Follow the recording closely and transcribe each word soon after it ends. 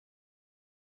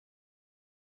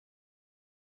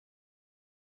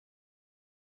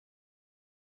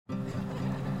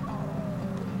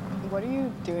What are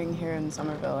you doing here in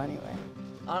Somerville anyway?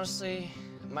 Honestly,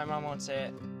 my mom won't say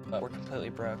it, but we're completely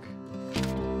broke.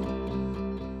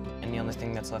 And the only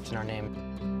thing that's left in our name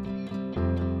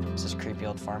is this creepy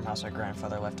old farmhouse our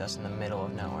grandfather left us in the middle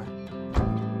of nowhere.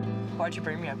 Why'd you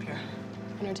bring me up here?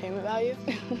 Entertainment value?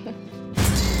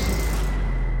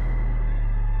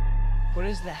 What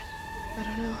is that? I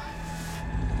don't know.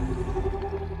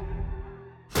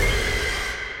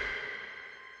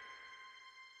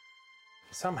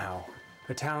 Somehow,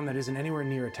 a town that isn't anywhere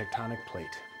near a tectonic plate,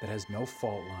 that has no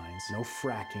fault lines, no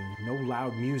fracking, no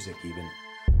loud music even,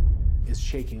 is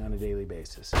shaking on a daily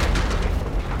basis. Under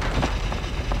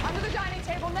the dining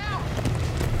table now!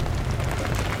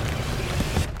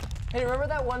 Hey, remember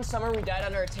that one summer we died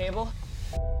under a table?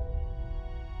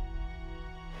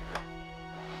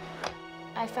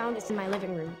 I found this in my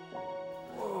living room.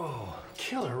 Whoa,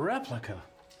 killer replica.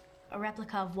 A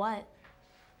replica of what?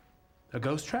 A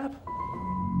ghost trap?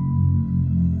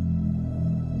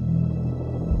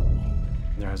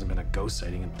 There hasn't been a ghost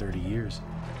sighting in 30 years.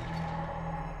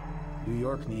 New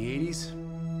York in the 80s,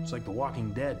 it's like The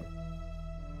Walking Dead.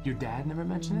 Your dad never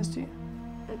mentioned this to you?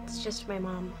 It's just my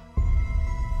mom.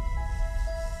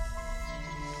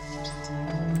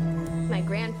 My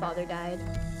grandfather died.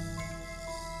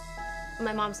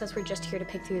 My mom says we're just here to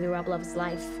pick through the rubble of his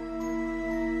life. Wait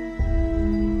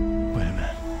a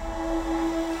minute.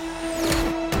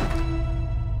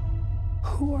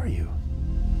 Who are you?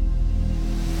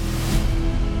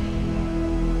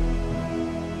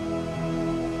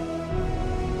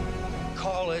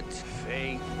 Call it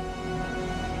fate.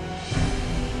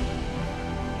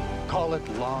 Call it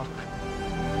luck.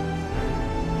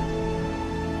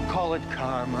 Call it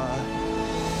karma.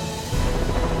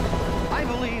 I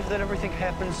believe that everything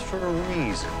happens for a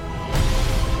reason.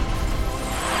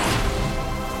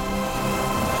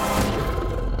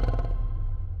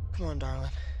 Come on,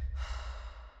 darling.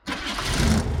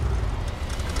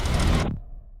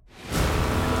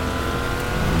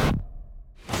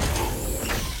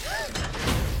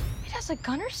 It has a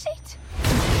gunner seat?